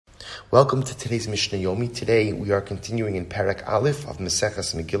Welcome to today's Mishnah Yomi. Today we are continuing in Perek Aleph of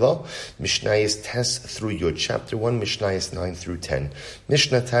Maseches Megillah, Mishnayos Tes through Yud, chapter 1, Mishnayos 9 through 10.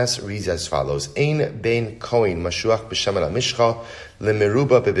 Mishnah Tes reads as follows: Ein ben Kohen mashuach b'shem al mishcha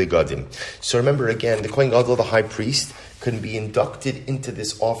lemeruba bebegadim. So remember again, the Kohen Gadol, the high priest, can be inducted into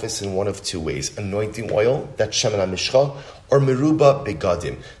this office in one of two ways: anointing oil, that's Shemen HaMishcha, or Meruba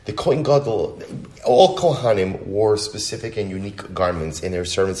Begadim. The Kohen Gadol, all Kohanim wore specific and unique garments in their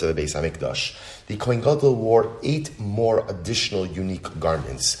servants of the Beis HaMikdash. The Kohen Gadol wore 8 more additional unique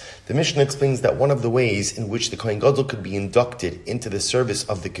garments. The Mishnah explains that one of the ways in which the Kohen Gadol could be inducted into the service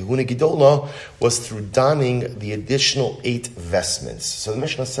of the Kehuna Gedola was through donning the additional 8 vestments. So the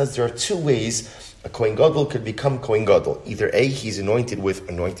Mishnah says there are 2 ways a Kohen Gadol could become Kohen Gadol. Either A, he's anointed with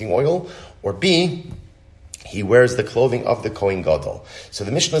anointing oil, or B, he wears the clothing of the Kohen Gadol. So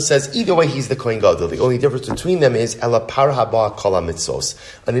the Mishnah says either way he's the Kohen Gadol. The only difference between them is Ela par haba kol mitzvos.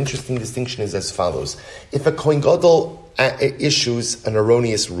 An interesting distinction is as follows: if a Kohen Gadol issues an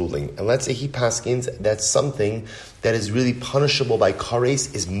erroneous ruling, and let's say he paskins that something that is really punishable by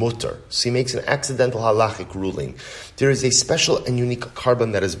kares is mutter, so he makes an accidental halachic ruling, there is a special and unique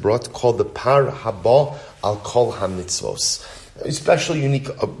carbon that is brought called the par haba al kol hamitzvos, a special unique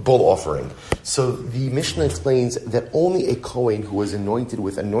bull offering. So the Mishnah explains that only a Kohen who was anointed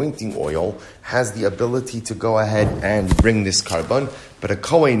with anointing oil has the ability to go ahead and bring this carbon, but a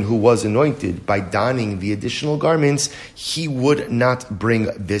Kohen who was anointed by donning the additional garments, he would not bring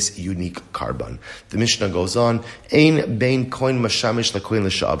this unique carbon. The Mishnah goes on, Ein bein Kohen mashamish laKohen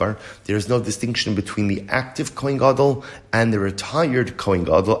l'sha'avar. There is no distinction between the active Kohen Gadol and the retired Kohen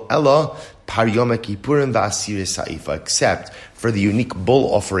Gadol, Ella par Yom Kippurim v'asir sa'ifa, except for the unique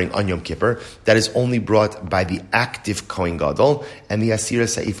bull offering on Yom Kippur that is only brought by the active Kohen Gadol, and the asira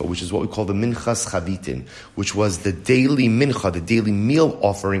sa'ifa, which is what we call the minchas chavitin, which was the daily mincha, the daily meal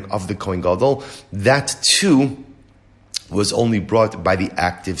offering of the Kohen Gadol. That too was only brought by the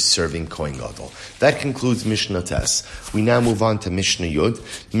active serving Kohen Gadol. That concludes Mishnah Tes. We now move on to Mishnah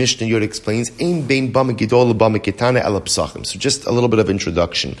Yud. Mishnah Yud explains, Ein bein bama gedola bama ketana ela psachim. So just a little bit of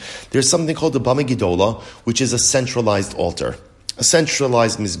introduction. There's something called the bama gedola, which is a centralized altar, a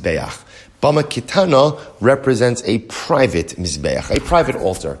centralized mizbeach. Bama Kitana represents a private mizbeach, a private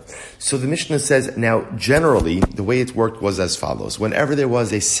altar. So the Mishnah says, now generally, the way it worked was as follows. Whenever there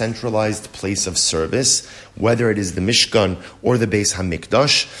was a centralized place of service, whether it is the Mishkan or the Beis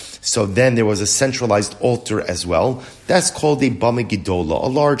HaMikdash, so then there was a centralized altar as well. That's called a Bama Gedola, a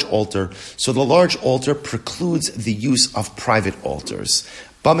large altar. So the large altar precludes the use of private altars.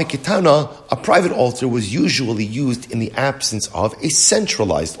 Bama Ketana, a private altar, was usually used in the absence of a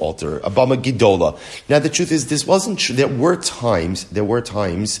centralized altar, a Bama Gedola. Now the truth is, this wasn't true. There were times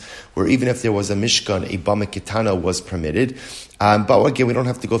where even if there was a Mishkan, a Bama Ketana was permitted. But again, we don't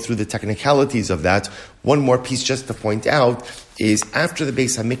have to go through the technicalities of that. One more piece just to point out is after the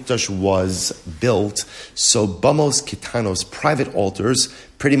Beis HaMikdash was built, so Bamos Ketanos, private altars,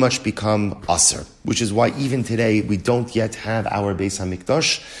 pretty much become Aser, which is why even today we don't yet have our Beis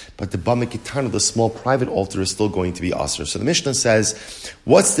HaMikdash, but the Bama Ketana, the small private altar, is still going to be Aser. So the Mishnah says,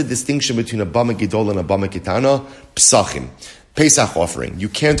 what's the distinction between a Bama Gedol and a Bama Ketana? Psachim, Pesach offering. You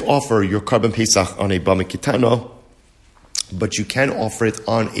can't offer your Karban Pesach on a Bama Ketana, but you can offer it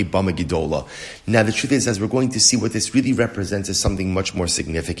on a Bama Gedola. Now the truth is, as we're going to see, what this really represents is something much more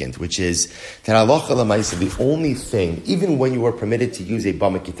significant, which is that halacha l'maisa, the only thing, even when you are permitted to use a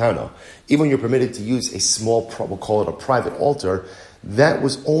Bama Ketana, even when you're permitted to use a small, we'll call it a private altar, that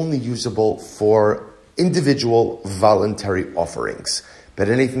was only usable for individual voluntary offerings. But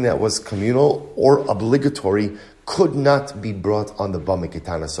anything that was communal or obligatory could not be brought on the Bama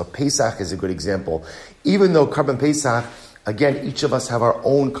Ketana. So Pesach is a good example. Even though Karban Pesach, again, each of us have our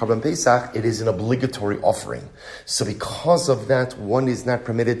own Karban Pesach, it is an obligatory offering. So because of that, one is not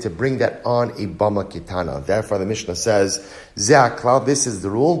permitted to bring that on a Bama Ketana. Therefore, the Mishnah says, Zeh HaKlal, this is the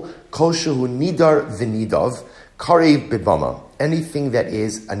rule, Kol shehu nidar v'nidav, karei b'bama. Anything that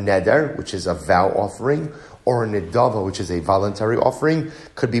is a neder, which is a vow offering, or a nedava, which is a voluntary offering,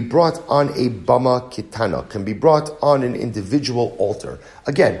 could be brought on a Bama Ketana, can be brought on an individual altar.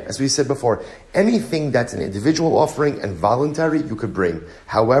 Again, as we said before, anything that's an individual offering and voluntary, you could bring.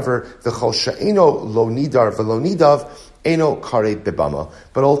 However, the Chol she'eno lo nidar v'lo nidav, eno kare bebama.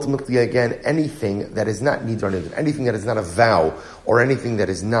 But ultimately, again, anything that is not nidar, anything that is not a vow, or anything that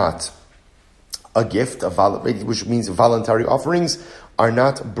is not a gift, which means voluntary offerings, are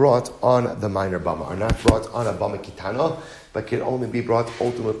not brought on the minor Bama, are not brought on a Bama Ketana, but can only be brought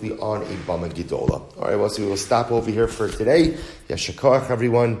ultimately on a Bama Gedola. All right, well, so we will stop over here for today. Yashar koach,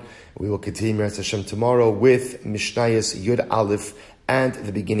 everyone. We will continue Hashem tomorrow with Mishnayos Yud Aleph and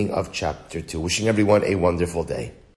the beginning of chapter 2. Wishing everyone a wonderful day.